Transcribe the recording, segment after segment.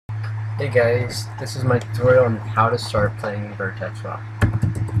Hey guys, this is my tutorial on how to start playing Vertex Wow.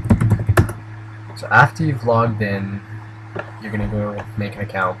 So after you've logged in, you're going to go make an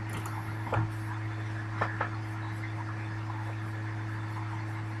account.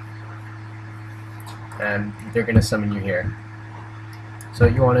 And they're going to summon you here. So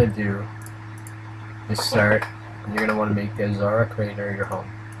what you want to do is start, and you're going to want to make the Azara Crater your home.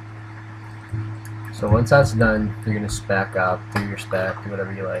 So once that's done, you're going to spec up, do your spec, do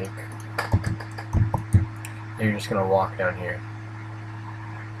whatever you like. And you're just going to walk down here.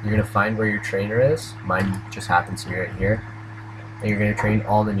 You're going to find where your trainer is. Mine just happens to be right here. And you're going to train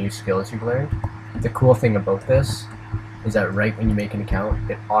all the new skills you've learned. The cool thing about this is that right when you make an account,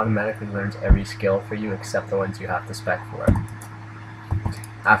 it automatically learns every skill for you except the ones you have to spec for.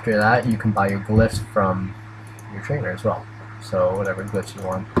 After that, you can buy your glyphs from your trainer as well. So whatever glyphs you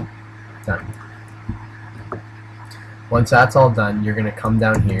want, done. Once that's all done, you're going to come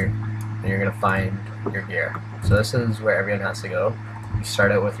down here and you're going to find your gear. So this is where everyone has to go. You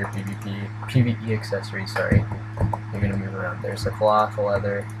start out with your PvE accessories, sorry. You're going to move around. There's the cloth, the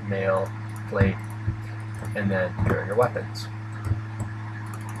leather, mail, plate, and then your weapons.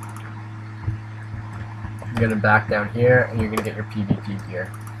 You're going to back down here and you're going to get your PvP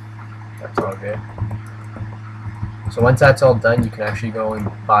gear. That's all good. So once that's all done, you can actually go and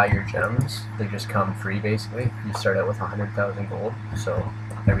buy your gems. They just come free basically. You start out with 100,000 gold, so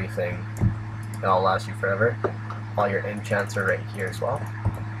everything, it all lasts you forever. All your enchants are right here as well.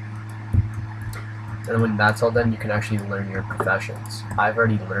 And when that's all done, you can actually learn your professions. I've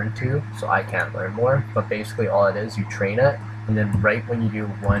already learned 2, so I can't learn more, but basically all it is, you train it, and then right when you do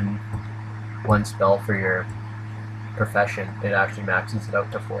one spell for your profession, it actually maxes it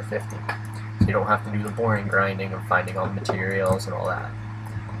out to 450. So you don't have to do the boring grinding of finding all the materials and all that.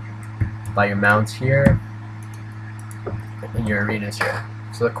 Buy your mounts here, and your arenas here.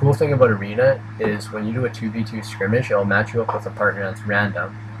 So the cool thing about arena is when you do a 2v2 scrimmage, it'll match you up with a partner that's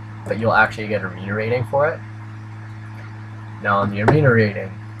random, but you'll actually get arena rating for it. Now on the arena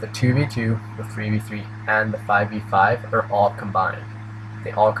rating, the 2v2, the 3v3, and the 5v5 are all combined.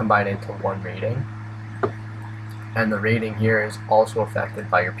 They all combine into one rating. And the rating here is also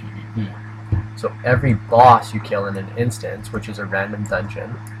affected by your PvP. So every boss you kill in an instance, which is a random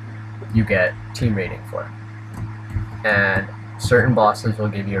dungeon, you get team rating for. And certain bosses will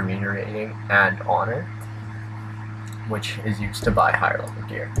give you arena rating and honor, which is used to buy higher level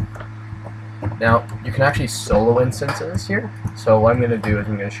gear. Now, you can actually solo instances here. So what I'm going to do is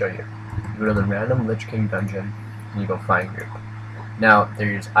I'm going to show you. You go to the random Lich King dungeon, and you go find group. Now,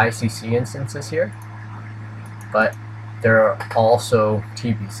 there's ICC instances here, but there are also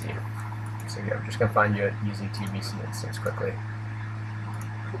TBC. So yeah, I'm just going to find you an easy TBC instance quickly.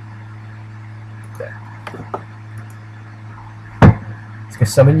 There. It's going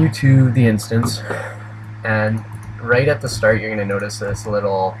to summon you to the instance, and right at the start you're going to notice this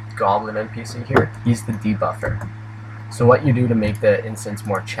little goblin NPC here. He's the debuffer. So what you do to make the instance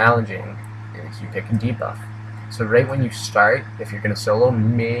more challenging is you pick a debuff. So right when you start, if you're going to solo,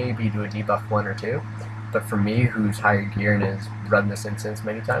 maybe do a debuff 1 or 2. But for me, who's higher gear and has run this instance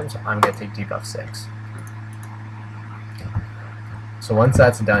many times, I'm going to take debuff 6. So once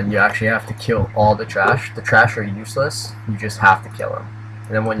that's done, you actually have to kill all the trash. The trash are useless, you just have to kill them.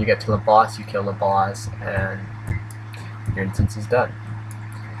 And then when you get to the boss, you kill the boss, and your instance is done.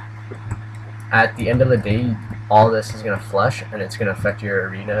 At the end of the day, all this is going to flush, and it's going to affect your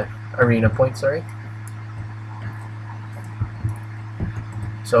arena points, sorry.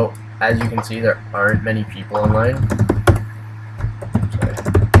 So, as you can see, there aren't many people online.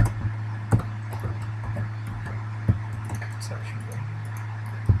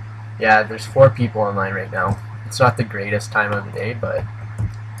 Yeah, there's 4 people online right now. It's not the greatest time of the day, but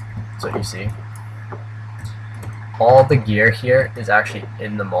that's what you see. All the gear here is actually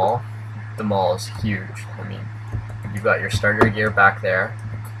in the mall. The mall is huge. I mean, you've got your starter gear back there,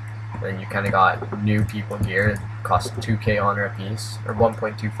 then you kind of got new people gear. It costs 2k honor a piece, or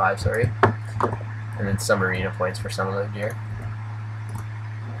 1.25, sorry, and then some arena points for some of the gear.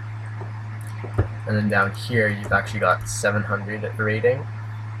 And then down here, you've actually got 700 rating.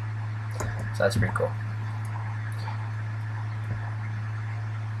 So that's pretty cool.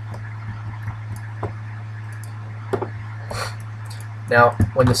 Now,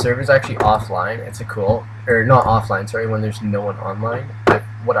 when the server's actually offline, it's a cool, or not offline, sorry, when there's no one online,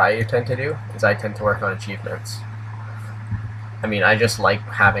 what I tend to do is I tend to work on achievements. I mean, I just like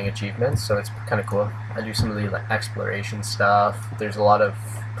having achievements, so it's kind of cool. I do some of the like, exploration stuff. There's a lot of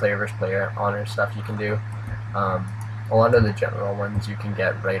player versus player honor stuff you can do. A lot of the general ones you can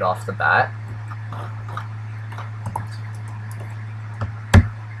get right off the bat.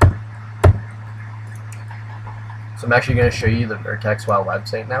 So I'm actually going to show you the Vertex Wow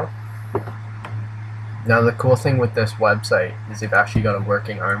website now. Now the cool thing with this website is they've actually got a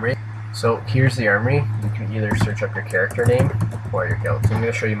working armory. So here's the armory. You can either search up your character name or your guild. So I'm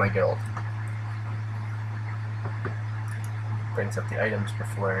going to show you my guild. Brings up the items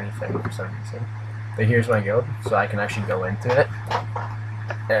before anything for some reason. But here's my guild, so I can actually go into it,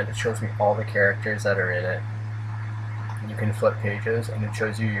 and it shows me all the characters that are in it. You can flip pages, and it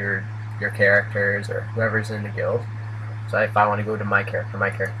shows you your characters or whoever's in the guild. So if I want to go to my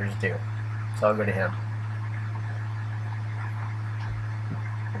character's due. So I'll go to him.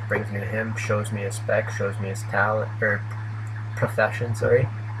 It brings me to him, shows me his spec, shows me his talent, or profession, sorry.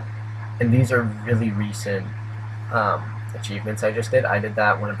 And these are really recent achievements I just did. I did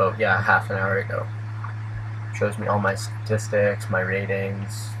that one about, half an hour ago. Shows me all my statistics, my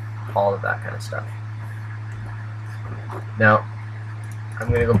ratings, all of that kind of stuff. Now, I'm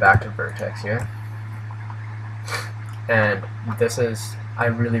going to go back to Vertex here. And this is, I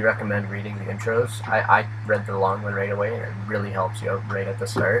really recommend reading the intros. I read the long one right away, and it really helps you out right at the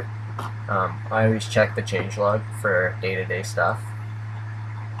start. I always check the changelog for day-to-day stuff.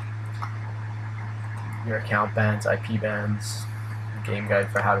 Your account bans, IP bans, game guide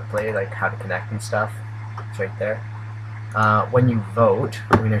for how to play, like how to connect and stuff. It's right there. When you vote,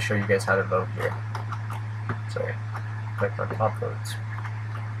 I'm going to show you guys how to vote here. Sorry, click on top votes.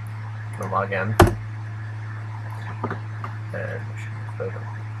 I'm going to log in. And we should vote.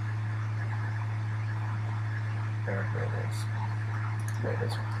 There it is. There it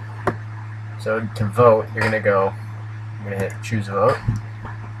is. So to vote, you're going to go, I'm going to hit choose a vote.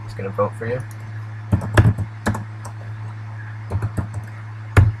 It's going to vote for you.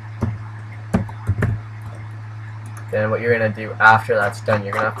 Then what you're going to do after that's done,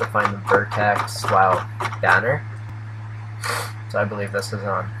 you're going to have to find the Vertex Wow banner. So I believe this is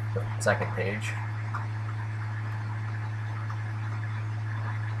on the second page.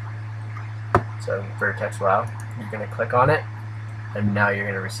 So Vertex Wow, you're going to click on it, and now you're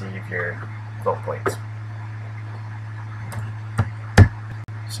going to receive your vote points.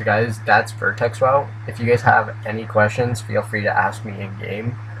 So guys, that's Vertex Wow. If you guys have any questions, feel free to ask me in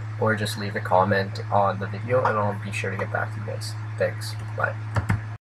game, or just leave a comment on the video and I'll be sure to get back to you guys. Thanks. Bye.